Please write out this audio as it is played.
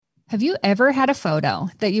Have you ever had a photo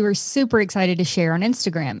that you were super excited to share on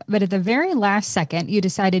Instagram, but at the very last second, you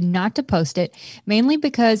decided not to post it, mainly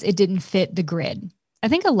because it didn't fit the grid? I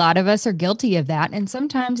think a lot of us are guilty of that, and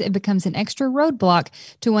sometimes it becomes an extra roadblock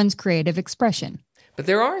to one's creative expression. But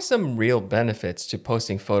there are some real benefits to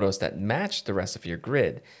posting photos that match the rest of your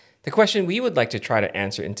grid. The question we would like to try to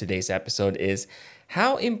answer in today's episode is,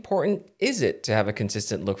 how important is it to have a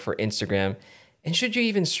consistent look for Instagram, and should you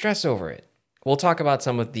even stress over it? We'll talk about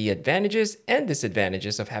some of the advantages and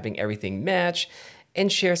disadvantages of having everything match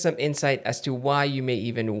and share some insight as to why you may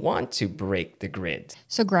even want to break the grid.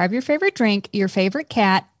 So grab your favorite drink, your favorite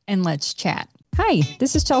cat, and let's chat. Hi,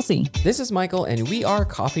 this is Chelsea. This is Michael, and we are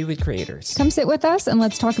Coffee with Creators. Come sit with us and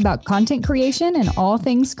let's talk about content creation and all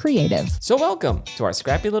things creative. So welcome to our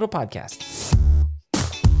scrappy little podcast.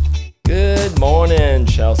 Good morning,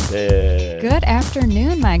 Chelsea. Good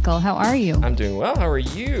afternoon, Michael. How are you? I'm doing well. How are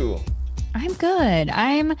you? I'm good.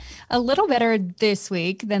 I'm a little better this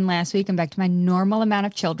week than last week. I'm back to my normal amount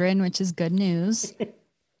of children, which is good news.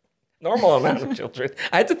 Normal amount of children.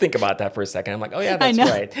 I had to think about that for a second. I'm like, oh yeah, that's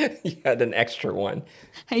right. You had an extra one.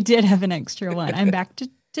 I did have an extra one. I'm back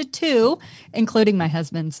to two, including my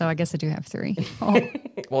husband. So I guess I do have three. Oh.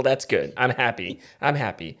 Well, that's good. I'm happy.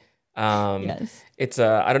 Yes. It's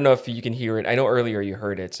I don't know if you can hear it. I know earlier you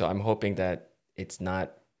heard it, so I'm hoping that it's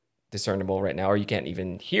not discernible right now, or you can't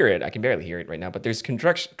even hear it. I can barely hear it right now, but there's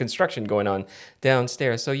construction going on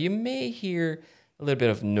downstairs, so you may hear a little bit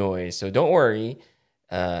of noise. So don't worry,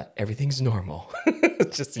 everything's normal.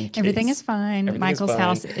 Just in case. Everything is fine. Everything Michael's is fine.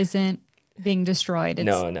 house isn't being destroyed. It's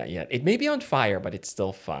No, not yet. It may be on fire, but it's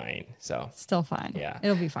still fine. So still fine. Yeah.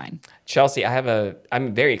 It'll be fine. Chelsea,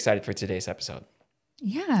 I'm very excited for today's episode.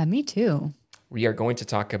 Yeah, me too. We are going to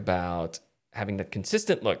talk about having that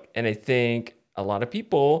consistent look, and I think a lot of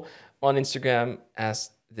people on Instagram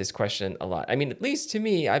ask this question a lot. I mean, at least to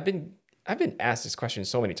me, I've been asked this question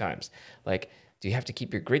so many times. Like, do you have to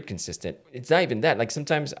keep your grid consistent? It's not even that. Like,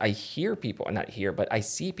 sometimes I hear people, not hear, but I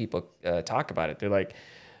see people talk about it. They're like,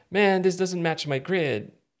 man, this doesn't match my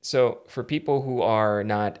grid. So for people who are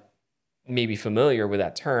not maybe familiar with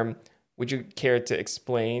that term, would you care to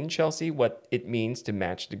explain, Chelsea, what it means to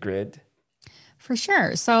match the grid? For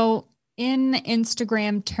sure. So in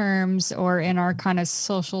Instagram terms, or in our kind of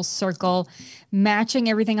social circle, matching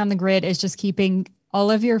everything on the grid is just keeping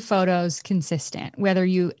all of your photos consistent, whether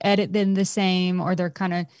you edit them the same or they're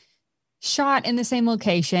kind of shot in the same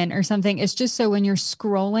location or something. It's just so when you're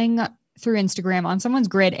scrolling through Instagram on someone's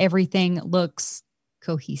grid, everything looks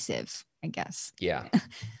cohesive, I guess. Yeah.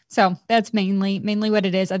 So that's mainly what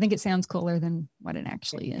it is. I think it sounds cooler than what it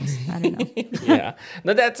actually is. I don't know. Yeah.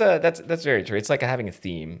 No, that's very true. It's like having a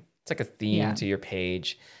theme. It's like a theme to your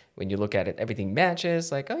page. When you look at it, everything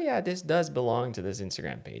matches. Like, oh yeah, this does belong to this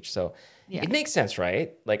Instagram page. So it makes sense,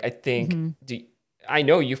 right? Like, I think, I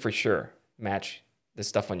know you for sure match the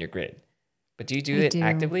stuff on your grid, but do you do it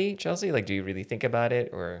actively, Chelsea? Like, do you really think about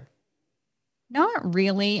it, or? Not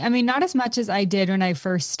really. I mean, not as much as I did when I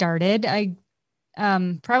first started. I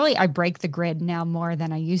break the grid now more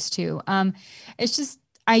than I used to. It's just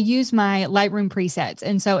I use my Lightroom presets,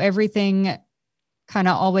 and so everything kind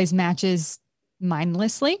of always matches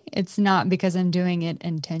mindlessly. It's not because I'm doing it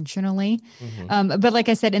intentionally. But like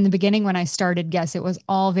I said in the beginning when I started, yes, it was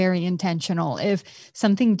all very intentional. If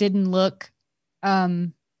something didn't look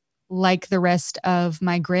like the rest of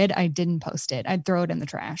my grid, I didn't post it. I'd throw it in the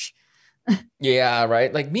trash. Yeah,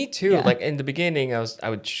 right. Like me too. Yeah. Like in the beginning, I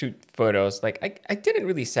would shoot photos. Like I didn't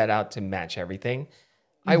really set out to match everything.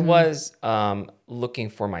 I was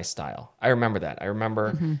looking for my style. I remember that. I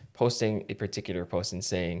remember posting a particular post and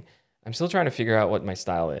saying, I'm still trying to figure out what my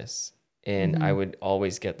style is. And I would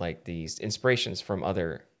always get like these inspirations from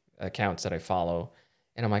other accounts that I follow.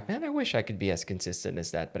 And I'm like, man, I wish I could be as consistent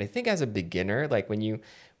as that. But I think as a beginner, like when you're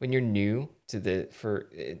new to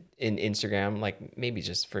in Instagram, like maybe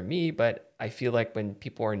just for me, but I feel like when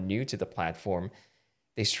people are new to the platform,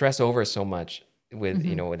 they stress over so much with,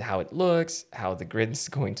 with how it looks, how the grid's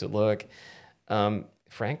going to look.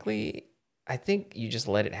 Frankly, I think you just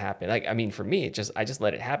let it happen. Like, I mean, for me, I just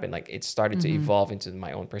let it happen. Like, it started to evolve into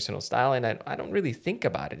my own personal style, and I don't really think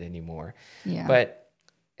about it anymore. Yeah. But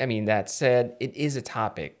I mean, that said, it is a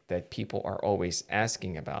topic that people are always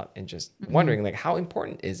asking about and just wondering, like, how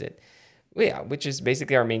important is it? Well, yeah, which is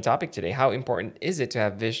basically our main topic today. How important is it to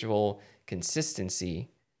have visual consistency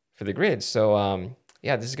for the grid? So,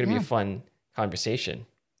 this is going to be a fun conversation.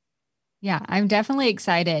 Yeah, I'm definitely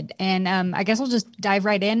excited. And I guess we'll just dive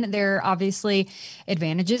right in. There are obviously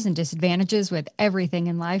advantages and disadvantages with everything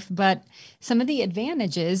in life, but some of the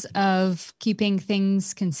advantages of keeping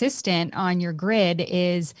things consistent on your grid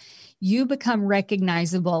is you become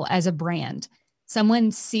recognizable as a brand.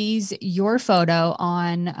 Someone sees your photo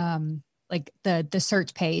on like the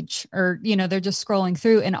search page, or they're just scrolling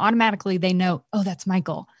through, and automatically they know, oh, that's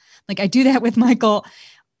Michael. Like I do that with Michael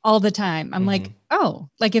all the time. I'm like, oh,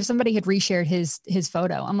 like if somebody had reshared his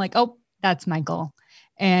photo, I'm like, oh, that's Michael.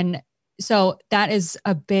 And so that is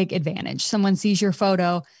a big advantage. Someone sees your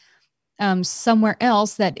photo somewhere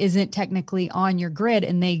else that isn't technically on your grid,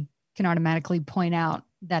 and they can automatically point out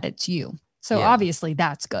that it's you. So Yeah. obviously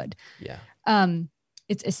that's good. Yeah.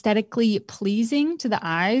 It's aesthetically pleasing to the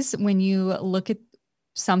eyes when you look at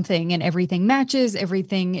something and everything matches,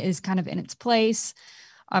 everything is kind of in its place.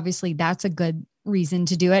 Obviously that's a good reason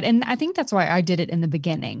to do it. And I think that's why I did it in the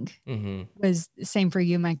beginning. Was the same for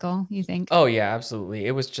you, Michael, you think? Oh yeah, absolutely.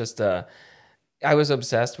 It was just I was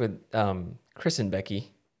obsessed with Chris and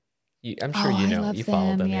Becky. I'm sure I love you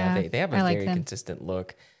follow them. Yeah, Yeah, they have a I like very them. consistent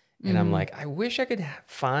look, and I'm like, I wish I could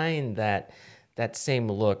find that same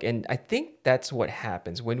look. And I think that's what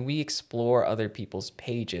happens when we explore other people's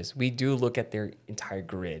pages. We do look at their entire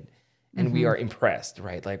grid, and we are impressed,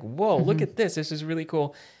 right? Like, whoa, look at this! This is really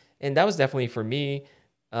cool. And that was definitely for me.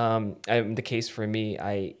 The case for me.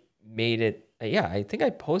 I made it. Yeah, I think I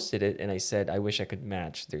posted it, and I said I wish I could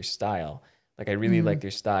match their style. Like I really like their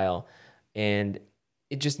style, and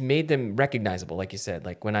it just made them recognizable, like you said.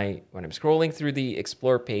 Like when I'm scrolling through the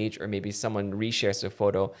explore page, or maybe someone reshares a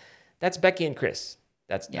photo, that's Becky and Chris.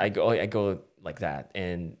 That's Yeah. I go like that.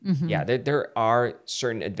 And yeah, there are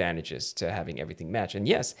certain advantages to having everything match. And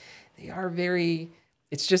yes, they are very,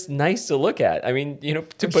 it's just nice to look at. I mean, to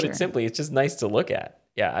For put it sure. simply, it's just nice to look at.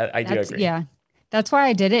 Yeah, I do agree. Yeah. That's why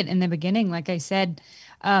I did it in the beginning. Like I said,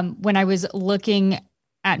 when I was looking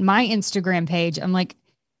at my Instagram page, I'm like,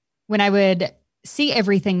 when I would see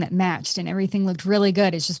everything that matched and everything looked really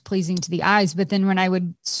good, it's just pleasing to the eyes. But then when I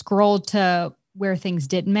would scroll to where things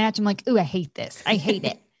didn't match, I'm like, ooh, I hate this. I hate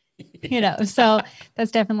it. So that's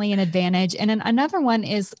definitely an advantage. And then another one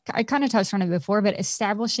is, I kind of touched on it before, but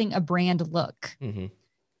establishing a brand look.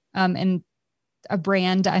 And a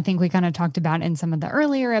brand, I think we kind of talked about in some of the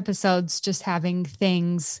earlier episodes, just having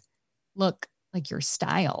things look like your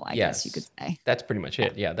style, I guess you could say. That's pretty much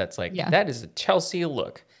it. Yeah, that's like, Yeah. that is a Chelsea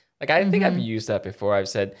look. Like, I think I've used that before. I've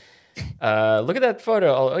said, look at that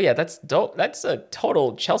photo. Oh, yeah, that's dope. That's a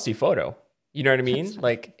total Chelsea photo. You know what I mean?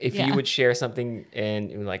 Like, if you would share something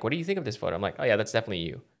and you're like, what do you think of this photo? I'm like, oh, yeah, that's definitely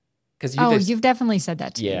you. Because you've definitely said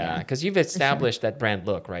that to me. yeah, because you've established that brand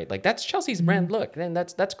look, right? Like that's Chelsea's brand look. Then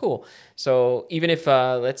that's cool. So even if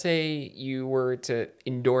let's say you were to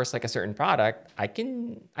endorse like a certain product, I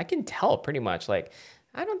can tell pretty much. Like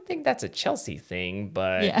I don't think that's a Chelsea thing,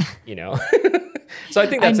 but Yeah. So I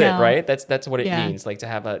think that's it, know. right? That's what it Yeah. means, like to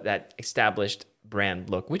have that established brand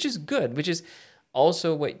look, which is good, which is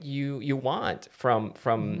also what you want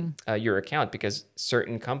from your account, because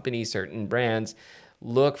certain companies, certain brands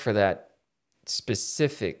look for that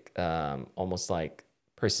specific almost like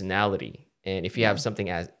personality. And if you have something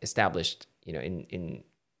as established, in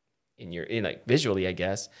your like visually, I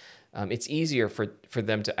guess, it's easier for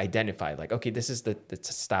them to identify, like, okay, this is the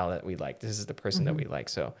style that we like, this is the person that we like.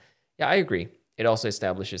 So yeah, I agree, it also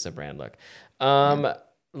establishes a brand look.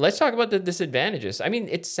 Let's talk about the disadvantages. I mean,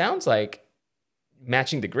 it sounds like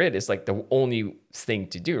matching the grid is like the only thing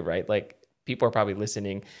to do, right? Like people are probably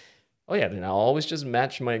listening, oh yeah, then I'll always just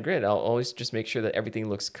match my grid. I'll always just make sure that everything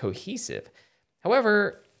looks cohesive.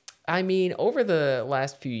 However, I mean, over the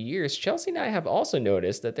last few years, Chelsea and I have also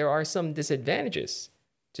noticed that there are some disadvantages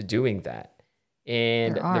to doing that.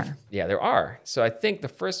 And There are. there are. So I think the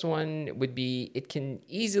first one would be, it can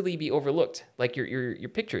easily be overlooked. Like your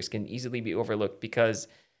pictures can easily be overlooked because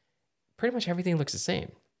pretty much everything looks the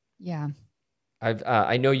same. Yeah.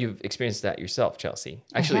 I know you've experienced that yourself, Chelsea.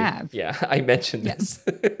 Actually, I have. yeah, I mentioned this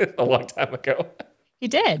a long time ago. He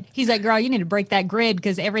did. He's like, girl, you need to break that grid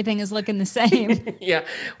because everything is looking the same. Yeah.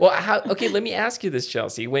 Well, okay, let me ask you this,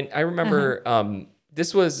 Chelsea. When I remember,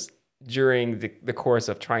 this was during the course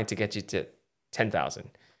of trying to get you to 10,000.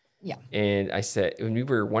 Yeah. And I said, when we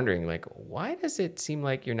were wondering, like, why does it seem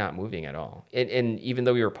like you're not moving at all? And even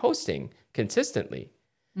though we were posting consistently,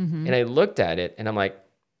 and I looked at it and I'm like,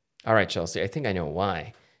 all right, Chelsea, I think I know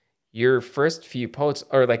why. Your first few posts,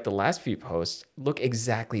 or like the last few posts, look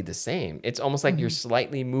exactly the same. It's almost like you're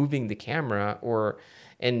slightly moving the camera,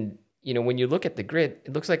 and when you look at the grid,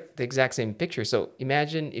 it looks like the exact same picture. So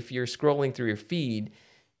imagine if you're scrolling through your feed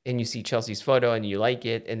and you see Chelsea's photo and you like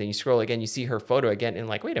it, and then you scroll again, you see her photo again, and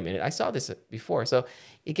like, wait a minute, I saw this before. So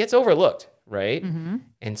it gets overlooked, right?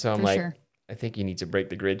 And so I'm For like, sure. I think you need to break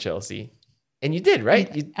the grid, Chelsea. And you did,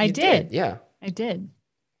 right? I You did. Yeah. I did.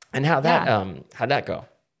 And how'd that go?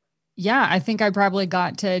 Yeah, I think I probably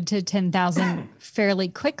got to 10,000 fairly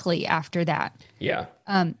quickly after that. Yeah.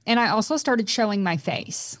 And I also started showing my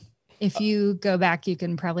face. If you go back, you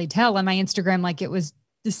can probably tell on my Instagram, like it was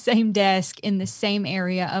the same desk in the same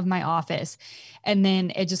area of my office. And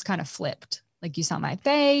then it just kind of flipped. Like you saw my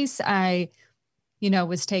face.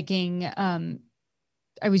 Was taking,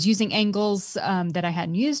 I was using angles that I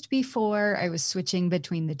hadn't used before. I was switching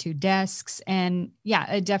between the two desks. And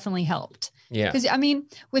yeah, it definitely helped. Yeah. Because I mean,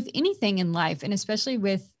 with anything in life, and especially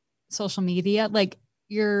with social media, like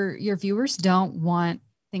your viewers don't want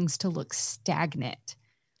things to look stagnant.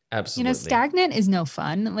 Absolutely. Stagnant is no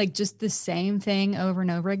fun. Like just the same thing over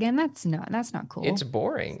and over again. That's not It's cool.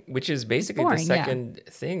 boring, which is It's basically the boring. Yeah. second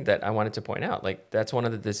thing that I wanted to point out. Like that's one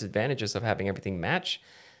of the disadvantages of having everything match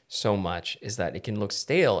so much is that it can look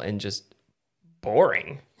stale and just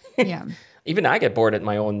boring. Yeah. Even I get bored at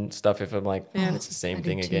my own stuff if I'm like, man, Oh, it's the I same do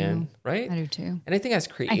thing too. again, right? I do too. And I think as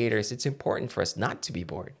I creators, it's important for us not to be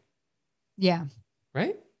bored, yeah,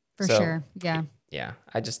 right? for So, sure. Yeah. yeah,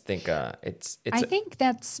 I just think it's I think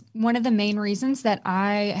that's one of the main reasons that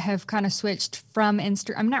I have kind of switched from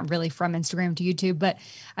Insta. I'm not really from Instagram to YouTube, but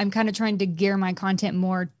I'm kind of trying to gear my content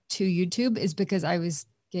more to YouTube is because I was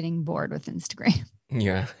getting bored with Instagram,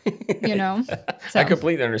 yeah. you know? I So,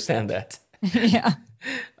 completely understand that. yeah.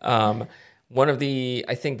 Um, one of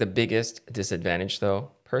I think the biggest disadvantage,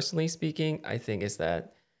 though, personally speaking, I think is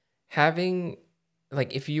that having,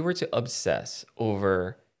 like, if you were to obsess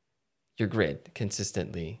over your grid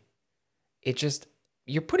consistently, it just,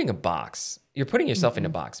 you're putting yourself in a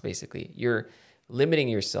Hmm. box, basically. You're limiting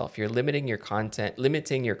yourself, you're limiting your content,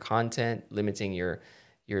 limiting your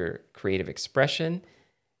creative expression.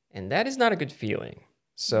 And that is not a good feeling.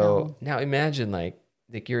 So No. now imagine like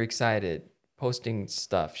you're excited, posting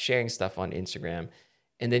stuff, sharing stuff on Instagram,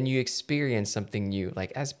 and then you experience something new.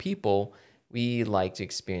 Like as people, we like to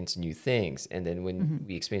experience new things. And then when Hmm.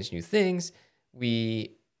 we experience new things,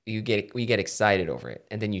 we get excited over it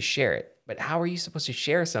and then you share it. But how are you supposed to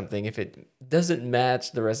share something if it doesn't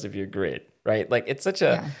match the rest of your grid, right? Like it's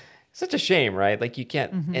Yeah. such a shame, right? Like you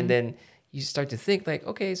can't, and Hmm. then you start to think like,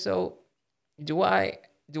 okay, so do I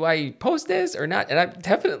post this or not? And I've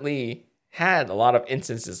definitely had a lot of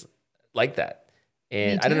instances like that. Me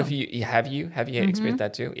And I don't know if too. you experienced Hmm.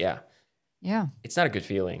 that too? Yeah. Yeah. It's not a good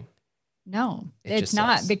feeling. No, It it's just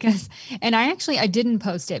not sucks. because, and I didn't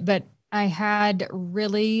post it, but I had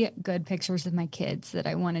really good pictures of my kids that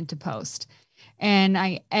I wanted to post. And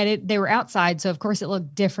they were outside. So of course it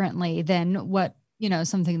looked differently than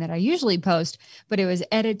something that I usually post, but it was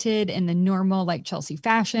edited in the normal, like Chelsea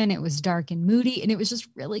fashion. It was dark and moody, and it was just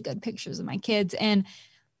really good pictures of my kids. And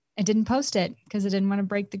I didn't post it because I didn't want to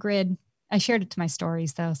break the grid. I shared it to my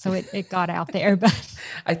stories though. So it got out there, but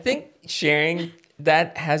I think sharing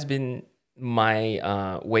that has been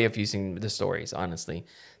my way of using the stories, honestly.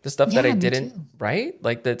 The stuff that I yeah, me didn't, too. right?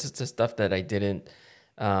 Like that's the stuff that I didn't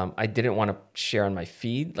want to share on my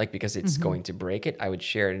feed, like because it's Hmm. going to break it. I would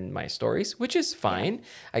share it in my stories, which is Yeah. fine.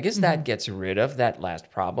 I guess Hmm. that gets rid of that last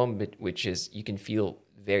problem, which is you can feel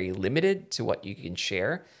very limited to what you can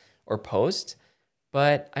share or post.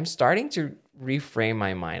 But I'm starting to reframe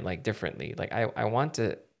my mind like differently. Like I want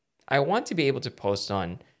to be able to post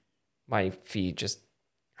on my feed just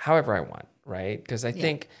however I want, right? Because Yeah.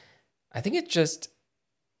 I think it just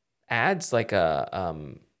adds like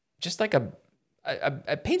just like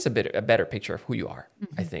it paints a better picture of who you are.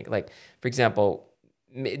 I Hmm. think like for example,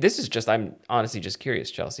 this is just I'm honestly just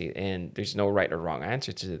curious, Chelsea, and there's no right or wrong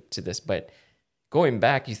answer to this, but going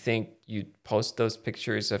back, you think you'd post those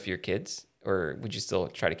pictures of your kids, or would you still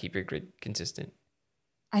try to keep your grid consistent?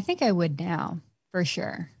 I think I would now for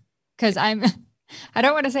sure. Cause I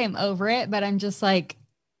don't want to say I'm over it, but I'm just like,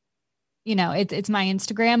 it's my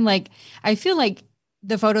Instagram. Like I feel like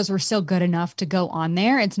the photos were still good enough to go on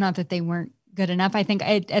there. It's not that they weren't good enough. I think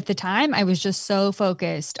at the time I was just so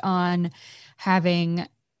focused on having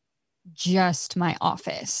just my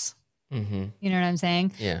office. Mm-hmm. You know what I'm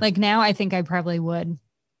saying? Yeah. Like now I think I probably would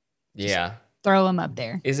just Yeah. throw them up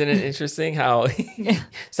there. Isn't it interesting how Yeah.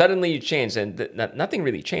 suddenly you changed and nothing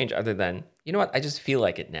really changed other than, you know what, I just feel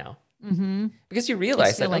like it now. Hmm. Because you Just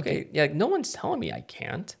realize feel that, like it. okay, yeah, like, no one's telling me I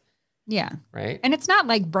can't, Yeah. right? And it's not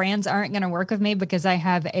like brands aren't going to work with me because I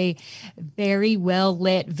have a very well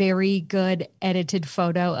lit, very good edited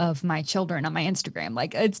photo of my children on my Instagram.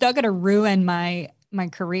 Like it's not going to ruin my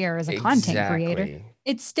career as a content creator. Exactly.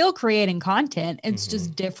 It's still creating content. It's Mm-hmm.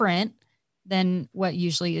 just different than what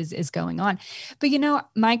usually is going on. But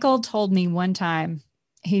Michael told me one time,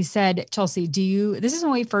 he said, Chelsea, this is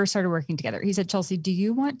when we first started working together. He said, Chelsea, do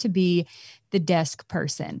you want to be the desk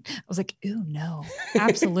person? I was like, ooh, no,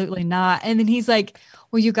 absolutely not. And then he's like,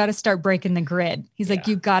 well, you got to start breaking the grid. He's like,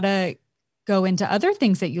 Yeah. you got to go into other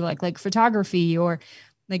things that you like photography or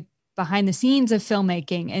like behind the scenes of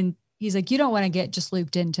filmmaking. And he's like, you don't want to get just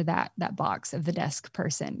looped into that box of the desk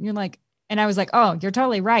person. You're like, and I was like, oh, you're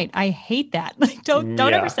totally right. I hate that. Like, don't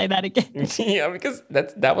ever Yeah. say that again. Yeah, because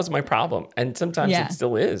that was my problem. And sometimes it Yeah.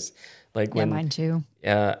 still is. Like Yeah, when mine too.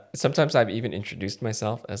 sometimes I've even introduced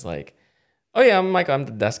myself as like, oh yeah, I'm Michael, I'm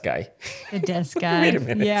the desk guy. The desk Wait guy. a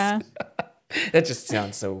minute. Yeah, That just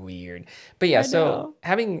sounds so weird. But yeah, I so know.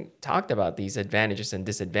 having talked about these advantages and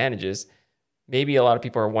disadvantages, maybe a lot of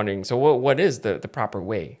people are wondering, so what is the proper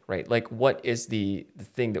way, right? Like what is the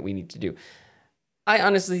thing that we need to do? I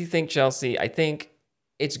honestly think, Chelsea, I think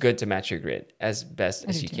it's good to match your grid as best I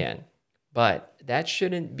as do you too. can. But that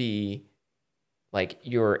shouldn't be like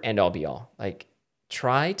your end all be all. Like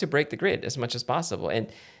try to break the grid as much as possible. And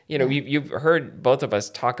Yeah. you've heard both of us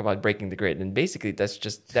talk about breaking the grid, and basically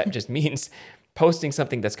that just means posting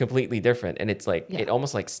something that's completely different, and it's like Yeah. it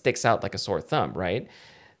almost like sticks out like a sore thumb, right?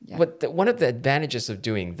 Yeah. But one of the advantages of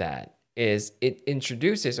doing that is it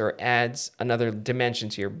introduces or adds another dimension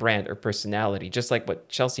to your brand or personality, just like what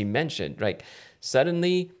Chelsea mentioned. Like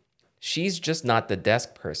suddenly she's just not the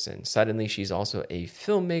desk person. Suddenly she's also a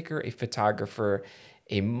filmmaker, a photographer,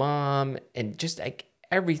 a mom, and just like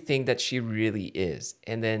everything that she really is.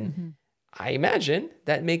 And then Hmm. I imagine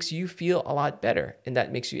that makes you feel a lot better and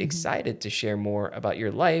that makes you Hmm. excited to share more about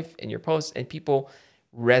your life and your posts, and people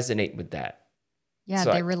resonate with that. Yeah,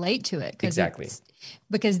 So they relate to it exactly.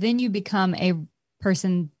 because then you become a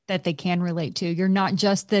person that they can relate to. You're not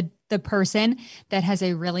just the person that has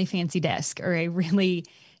a really fancy desk or a really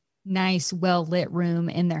nice, well lit room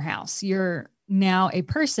in their house. You're now a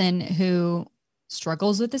person who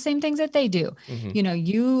struggles with the same things that they do. Hmm.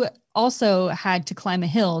 You also had to climb a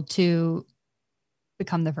hill to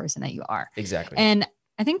become the person that you are. Exactly. And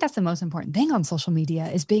I think that's the most important thing on social media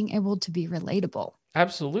is being able to be relatable.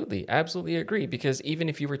 Absolutely. Absolutely agree. Because even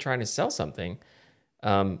if you were trying to sell something,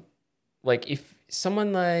 um, like if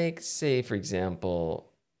someone like, say, for example,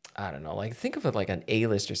 I don't know, like think of it like an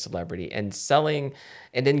A-lister celebrity and selling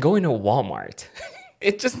and then going to Walmart.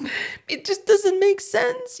 it just it just doesn't make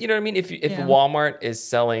sense. You know what I mean? If Yeah. Walmart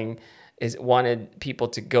is wanted people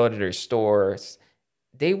to go to their stores,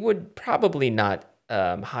 they would probably not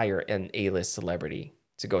hire an A-list celebrity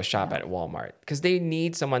to go shop Yeah. at Walmart because they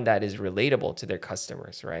need someone that is relatable to their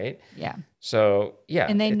customers, right? Yeah. So yeah,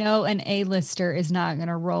 And they know an A-lister is not going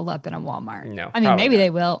to roll up in a Walmart. no, I mean, probably maybe not. they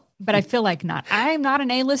will, but I feel like not. I'm not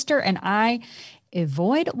an A-lister and I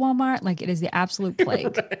avoid Walmart like it is the absolute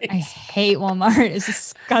plague. I Right. hate Walmart. It's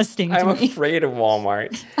disgusting to I'm me. afraid of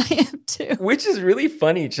Walmart, I am too. which is really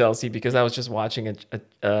funny, Chelsea, because I was just watching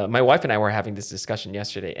my wife and I were having this discussion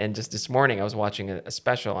yesterday, and just this morning I was watching a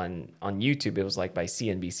special on YouTube. It was like by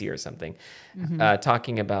CNBC or something, Hmm.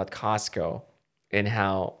 talking about Costco and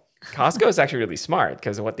how Costco is actually really smart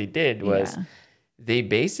because what they did was Yeah. they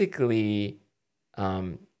basically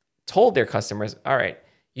um, told their customers, all right,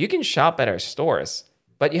 you can shop at our stores,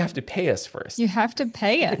 but you have to pay us first. You have to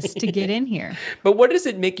pay us to get in here. But what does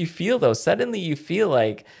it make you feel though? Suddenly you feel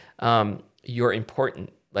like you're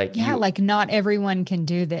important. Like Yeah, you like not everyone can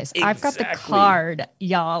do this. I've got the exactly, card,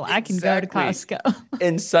 y'all. I can go to exactly. Costco.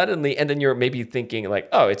 And suddenly, and then you're maybe thinking like,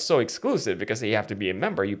 oh, it's so exclusive because you have to be a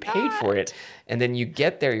member. You paid for it, Not. and then you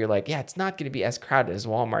get there, you're like, yeah, it's not going to be as crowded as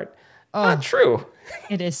Walmart. Not Oh, true.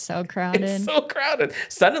 it is so It's crowded. so crowded.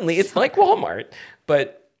 Suddenly, it's So like crowded. Walmart,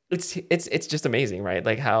 but it's just amazing, right?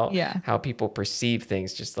 Like Yeah. how people perceive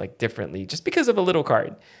things just like differently, just because of a little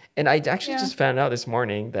card. And I actually Yeah. just found out this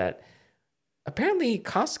morning that apparently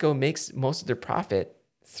Costco makes most of their profit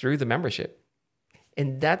through the membership.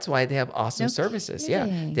 And that's why they have awesome No services. Yeah.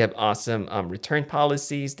 They kidding. have awesome return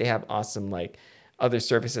policies. They have awesome like other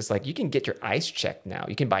services. Like you can get your ice checked now.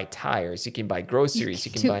 You can buy tires. You can buy You groceries.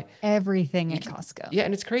 You can can do buy everything you at can, Costco. yeah,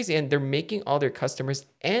 and it's crazy. And they're making all their customers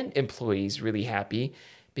and employees really happy Yeah.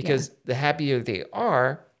 because the happier they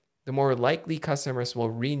are, the more likely customers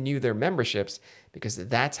will renew their memberships because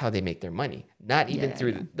that's how they make their money. Not even Yeah.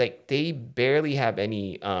 through Yeah. like they barely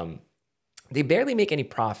make any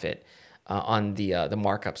profit on the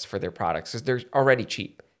markups for their products because they're already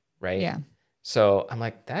cheap, right? Yeah. So I'm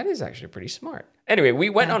like, that is actually pretty smart. Anyway, we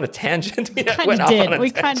went Yeah. on a tangent. We We kind went of off on did. a We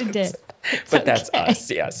kind of tangent. did. It's But that's okay. us.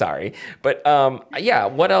 Yeah, sorry. But yeah,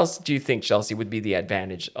 what else do you think, Chelsea, would be the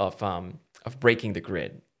advantage of breaking the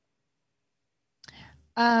grid?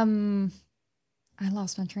 Um, I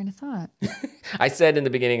lost my train of thought. I said in the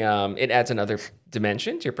beginning, it adds another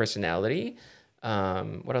dimension to your personality.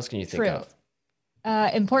 What else can you think True.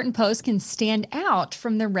 of? Important posts can stand out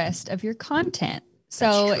from the rest of your content. That's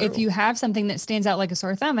So if true. you have something that stands out like a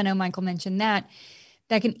sore thumb, I know Michael mentioned that,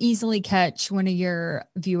 that can easily catch one of your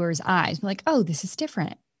viewers' eyes. Like, oh, this is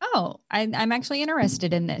different. Oh, I'm actually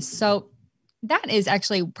interested in this. So that is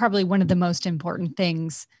actually probably one of the most important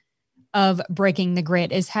things of breaking the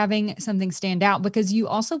grid is having something stand out because you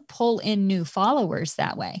also pull in new followers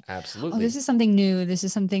that way. Oh, this Absolutely. is something new. This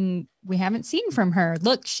is something we haven't seen from her.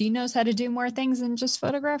 Look, she knows how to do more things than just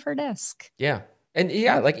photograph her desk. Yeah. And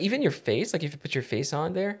yeah, Yeah. like even your face, like if you put your face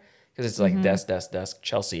on there, because it's like Mm-hmm. desk,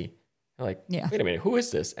 Chelsea. They're like, Yeah. wait a minute, who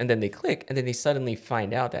is this? And then they click, and then they suddenly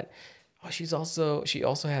find out that, oh, she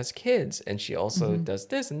also has kids, and she also Mm-hmm. does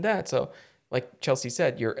this and that. So, like Chelsea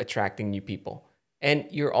said, you're attracting new people, and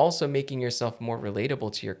you're also making yourself more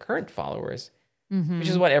relatable to your current followers, which is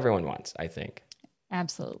Mm-hmm. what everyone wants, I think.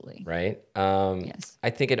 Absolutely. Right? Yes. I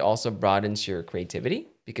think it also broadens your creativity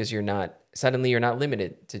because you're not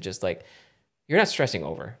limited to just like you're not stressing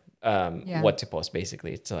over Yeah. what to post.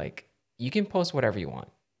 Basically, it's like you can post whatever you want,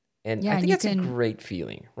 and I Yeah. think You that's a can. great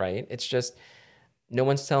feeling, right? It's just no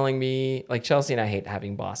one's telling me like Chelsea and I hate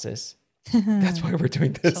having bosses. That's why we're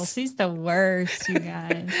doing this. Chelsea's the worst, you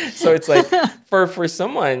guys. So it's like for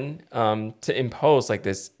someone to impose like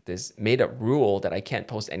this made up rule that I can't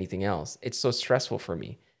post anything else, it's so stressful for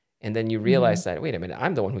me. And then you Mm-hmm. realize that wait a minute,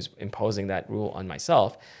 I'm the one who's imposing that rule on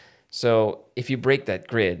myself. So if you break that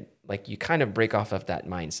grid, like you kind of break off of that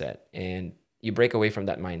mindset and you break away from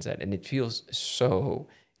that mindset, and it feels so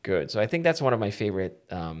good. So I think that's one of my favorite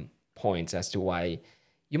points as to why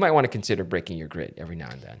you might want to consider breaking your grid every now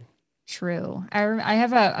and then. True. I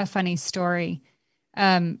have a funny story.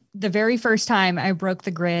 The very first time I broke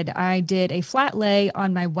the grid, I did a flat lay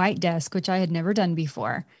on my white desk, which I had never done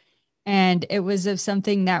before. And it was of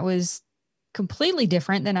something that was completely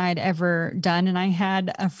different than I'd ever done. And I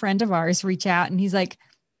had a friend of ours reach out and he's like,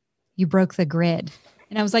 you broke the grid.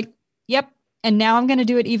 And I was like, yep. And now I'm going to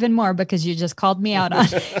do it even more because you just called me out on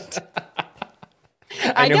it.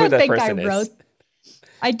 I I know who don't that think I person wrote is.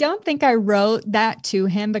 I don't think I wrote that to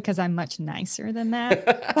him because I'm much nicer than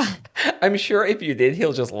that. I'm sure if you did,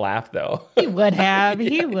 he'll just laugh though. He would have.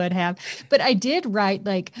 He Yeah. would have. But I did write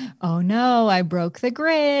like, oh no, I broke the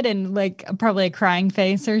grid and like probably a crying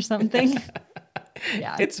face or something.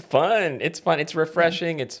 Yeah. It's fun. It's fun. It's Yeah.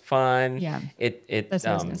 refreshing. It's fun. Yeah. It That's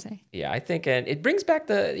what I was gonna say. yeah, I think and it brings back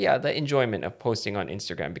the enjoyment of posting on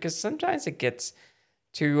Instagram because sometimes it gets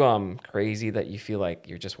too crazy that you feel like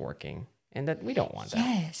you're just working and that we don't want that.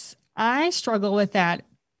 Yes. I struggle with that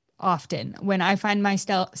often when I find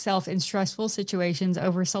myself in stressful situations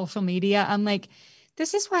over social media. I'm like,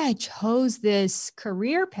 this is why I chose this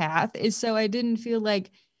career path, is so I didn't feel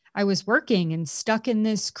like I was working and stuck in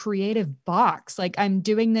this creative box. Like I'm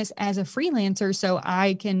doing this as a freelancer so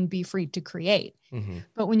I can be free to create. Hmm.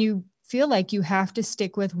 But when you feel like you have to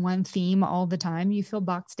stick with one theme all the time, you feel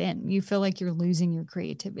boxed in. You feel like you're losing your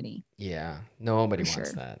creativity Yeah, nobody for wants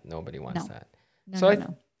sure. that. Nobody wants No, that. no, So no,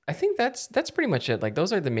 no. I think that's pretty much it. Like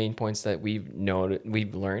those are the main points that we've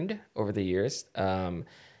learned over the years.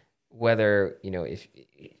 Whether if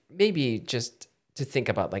maybe just to think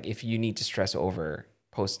about like if you need to stress over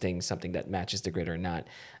posting something that matches the grid or not.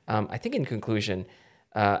 I think in conclusion,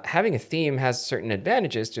 having a theme has certain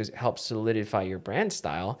advantages to help solidify your brand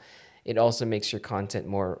style. It also makes your content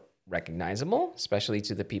more recognizable, especially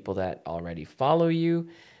to the people that already follow you.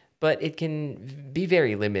 But it can be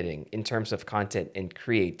very limiting in terms of content and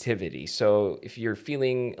creativity. So if you're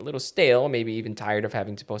feeling a little stale, maybe even tired of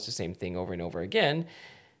having to post the same thing over and over again,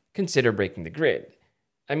 consider breaking the grid.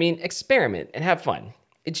 I mean, experiment and have fun.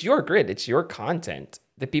 It's your grid, it's your content.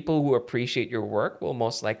 The people who appreciate your work will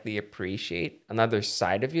most likely appreciate another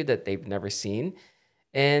side of you that they've never seen.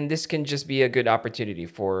 And this can just be a good opportunity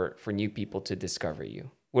for new people to discover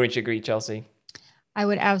you. Wouldn't you agree, Chelsea? I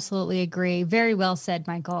would absolutely agree. Very well said,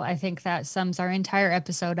 Michael. I think that sums our entire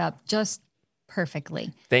episode up just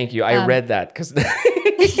perfectly. Thank you. I Um, read that because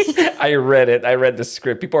I read it. I read the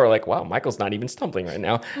script. People are like, wow, Michael's not even stumbling right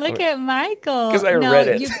now. Look at Because Michael. I No,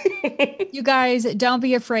 read you it. guys don't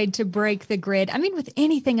be afraid to break the grid. I mean, with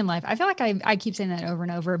anything in life, I feel like I keep saying that over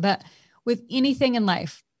and over, but with anything in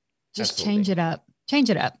life, just Absolutely. change it up. Change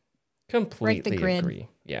it up. Break the Completely grid. agree.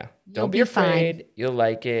 Yeah. You'll Don't be be fine. afraid. You'll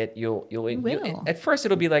like it. You will. At first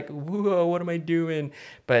it'll be like, whoa, what am I doing?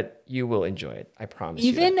 But you will enjoy it. I promise you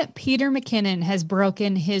Even that. Peter McKinnon has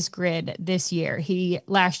broken his grid this year. He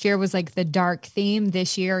last year was like the dark theme.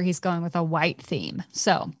 This year he's going with a white theme.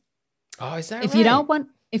 So Oh, is that if you right? don't want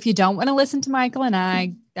if you don't want to listen to Michael and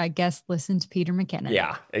I guess listen to Peter McKinnon.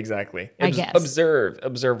 Yeah, exactly. I guess.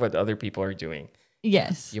 Observe what other people are doing.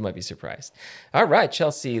 Yes. You might be surprised. All right,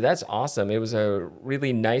 Chelsea, that's awesome. It was a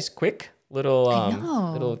really nice, quick I little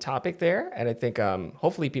know. topic there, and I think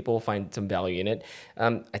hopefully people will find some value in it.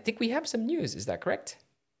 I think we have some news. Is that correct?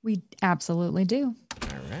 We absolutely do. All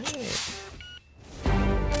right.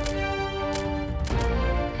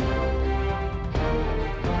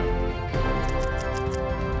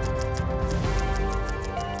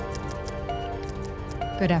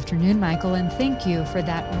 Good afternoon, Michael, and thank you for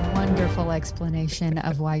that wonderful explanation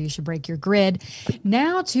of why you should break your grid.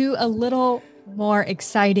 Now to a little more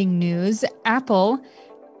exciting news. Apple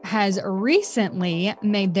has recently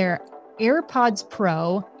made their AirPods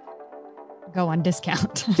Pro go on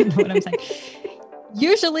discount. I don't know what I'm saying.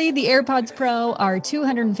 Usually the AirPods Pro are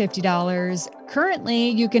 $250. Currently,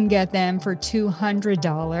 you can get them for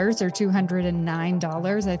 $200 or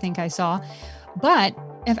 $209, I think I saw. But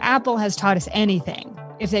if Apple has taught us anything,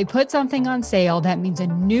 if they put something on sale, that means a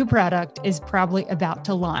new product is probably about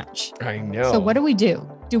to launch. I know. So what do we do?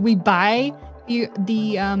 Do we buy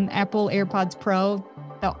the Apple AirPods Pro,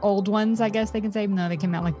 the old ones, I guess they can say? No, they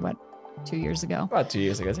came out like what, 2 years ago? About 2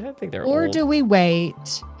 years ago. I think they're Or old. do we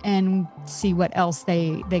wait and see what else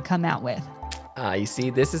they come out with? You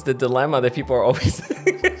see, this is the dilemma that people are always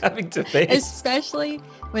having to face. Especially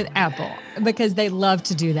with Apple, because they love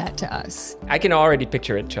to do that to us. I can already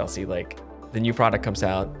picture it, Chelsea. Like the new product comes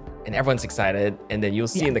out and everyone's excited. And then you'll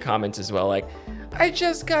see in the comments as well, like, I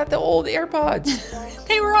just got the old AirPods.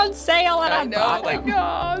 They were on sale and I know, bought like, them.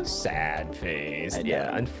 oh, sad face.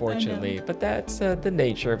 Yeah, unfortunately. But that's the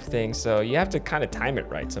nature of things. So you have to kind of time it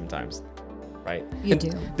right sometimes. Right? You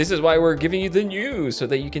do. This is why we're giving you the news so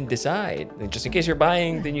that you can decide. And just in case you're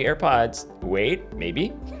buying the new AirPods, wait,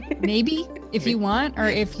 maybe. Maybe if you want, or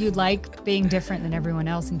if you like being different than everyone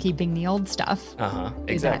else and keeping the old stuff.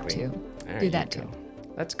 Exactly. Do that too.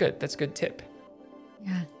 That's good. That's a good tip.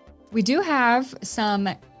 Yeah. We do have some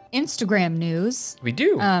Instagram news. We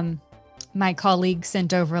do. My colleague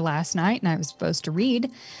sent over last night and I was supposed to read,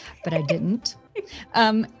 but I didn't.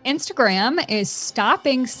 Instagram is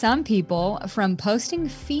stopping some people from posting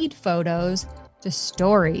feed photos to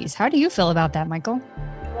stories. How do you feel about that, Michael?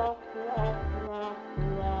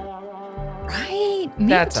 Right. Me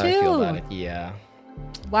That's too. how I feel about it. Yeah.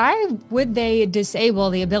 Why would they disable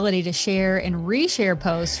the ability to share and reshare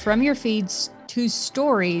posts from your feeds to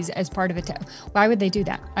stories as part of it? Why would they do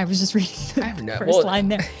that? I was just reading the first line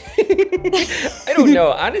there. I don't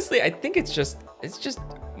know. Honestly, I think it's just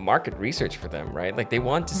market research for them, right? Like they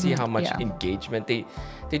want to see how much engagement they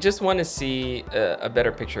just want to see a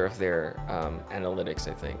better picture of their analytics,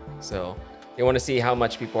 I think. So they want to see how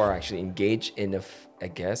much people are actually engaged in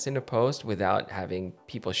a post without having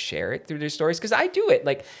people share it through their stories. Because I do it.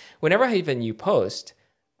 Like whenever I have a new post,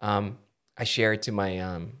 I share it to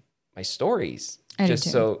my my stories.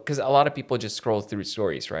 Because a lot of people just scroll through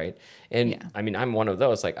stories, right? And I mean, I'm one of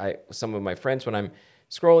those. Like some of my friends, when I'm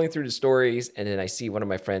scrolling through the stories and then I see one of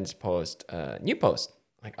my friends post a new post,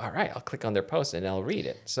 like, all right, I'll click on their post and I'll read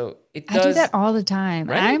it. So I do that all the time.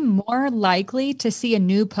 Right? I'm more likely to see a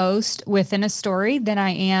new post within a story than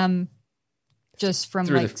I am just from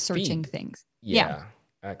like searching things. Yeah.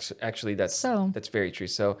 Actually, that's very true.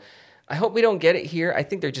 So I hope we don't get it here. I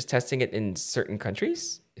think they're just testing it in certain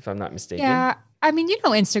countries, if I'm not mistaken. Yeah. I mean,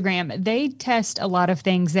 Instagram, they test a lot of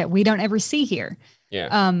things that we don't ever see here.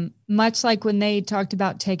 Yeah. Much like when they talked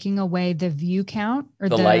about taking away the view count or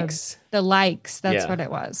the likes. The likes. That's what it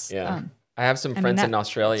was. Yeah. I have some friends in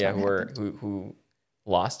Australia who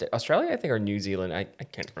lost it. Australia, I think, or New Zealand. I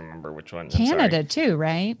can't remember which one. Canada too,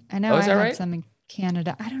 right? I know I had some in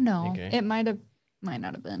Canada. I don't know. Okay. It might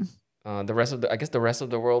not have been. The rest of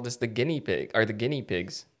the world is the guinea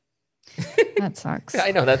pigs. That sucks. I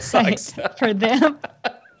know that sucks for them.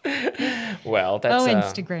 Well, that's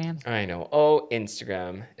Instagram. I know.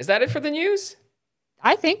 Instagram. Is that it for the news?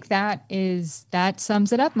 I think that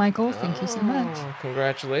sums it up, Michael. Thank you so much.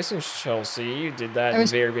 Congratulations, Chelsea. You did that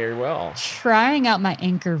very, very well. Trying out my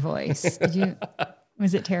anchor voice.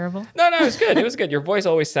 Was it terrible? No, it was good. It was good. Your voice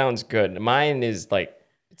always sounds good. Mine is like,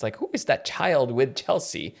 it's like, who is that child with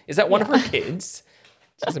Chelsea? Is that one of her kids?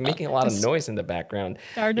 She's making a lot of noise in the background.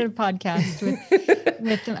 Started a podcast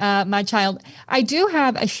with my child. I do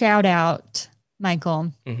have a shout out,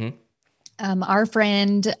 Michael. Mm-hmm. Our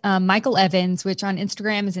friend Michael Evans, which on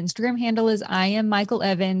Instagram, his Instagram handle is I am Michael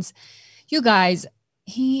Evans. You guys,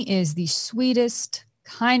 he is the sweetest,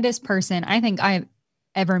 kindest person I think I have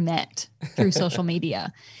ever met through social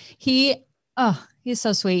media. He's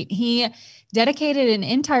so sweet. He dedicated an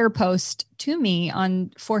entire post to me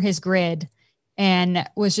for his grid and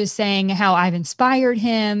was just saying how I've inspired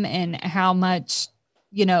him and how much,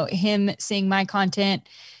 him seeing my content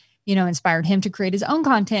inspired him to create his own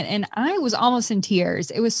content. And I was almost in tears.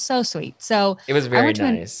 It was so sweet. So it was very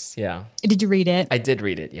nice. Yeah. Did you read it? I did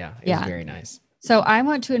read it. Yeah. It was very nice. So I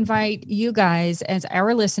want to invite you guys as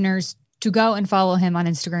our listeners to go and follow him on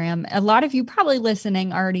Instagram. A lot of you probably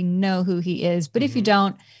listening already know who he is, but if you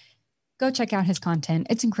don't, go check out his content.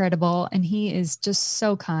 It's incredible. And he is just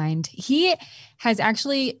so kind. He has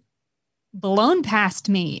actually blown past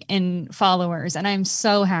me in followers, and I'm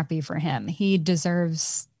so happy for him. He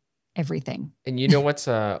deserves everything. And you know what's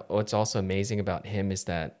also amazing about him is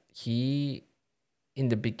that he, in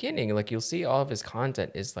the beginning, like you'll see all of his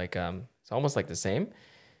content is like it's almost like the same.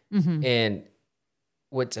 And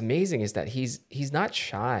what's amazing is that he's not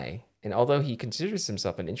shy. And although he considers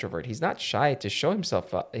himself an introvert, he's not shy to show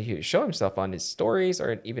himself on his stories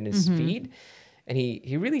or even his feed. And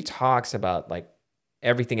he really talks about like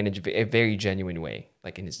everything in a very genuine way,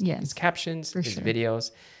 like in his captions, his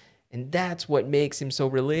videos. And that's what makes him so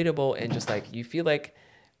relatable. And just like, you feel like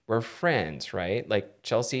we're friends, right? Like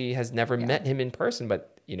Chelsea has never met him in person,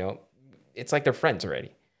 but it's like they're friends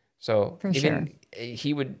already. So he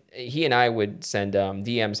and I would send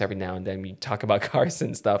DMs every now and then. We talk about cars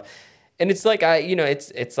and stuff. And it's like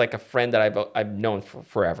it's like a friend that I've known for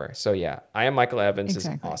forever. So yeah, I Am Michael Evans is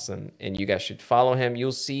awesome, and you guys should follow him.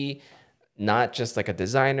 You'll see not just like a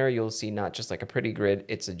designer, you'll see not just like a pretty grid.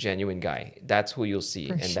 It's a genuine guy. That's who you'll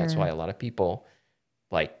see, that's why a lot of people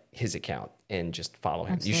like his account and just follow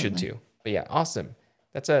him. You should too. But yeah, awesome.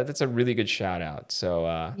 That's a really good shout out.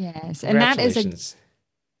 So yes, and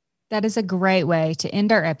that is a great way to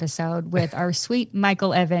end our episode with our sweet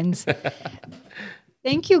Michael Evans.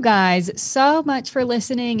 Thank you guys so much for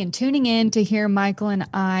listening and tuning in to hear Michael and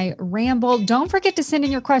I ramble. Don't forget to send in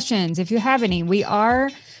your questions if you have any. We are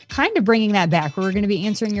kind of bringing that back. We're going to be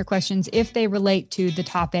answering your questions if they relate to the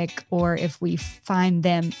topic or if we find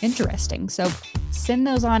them interesting. So send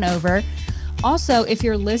those on over. Also, if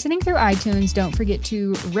you're listening through iTunes, don't forget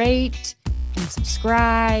to rate and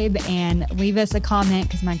subscribe and leave us a comment,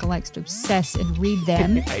 because Michael likes to obsess and read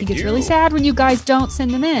them. He gets really sad when you guys don't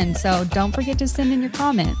send them in. So don't forget to send in your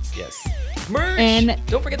comments. Yes. Merch. And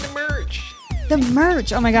don't forget the merch. The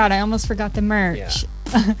merch. Oh my God, I almost forgot the merch.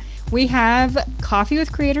 Yeah. We have Coffee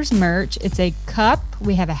with Creators merch. It's a cup.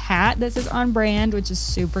 We have a hat that says On Brand, which is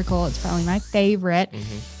super cool. It's probably my favorite.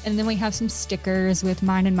 And then we have some stickers with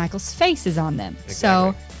mine and Michael's faces on them. Exactly.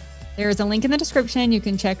 So there's a link in the description. You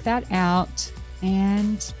can check that out.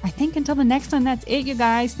 And I think until the next time, that's it, you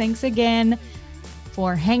guys. Thanks again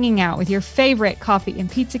for hanging out with your favorite coffee and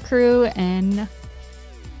pizza crew. And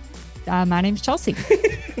my name's Chelsea.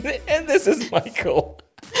 And this is Michael.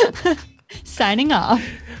 Signing off.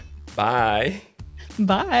 Bye.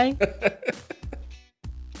 Bye.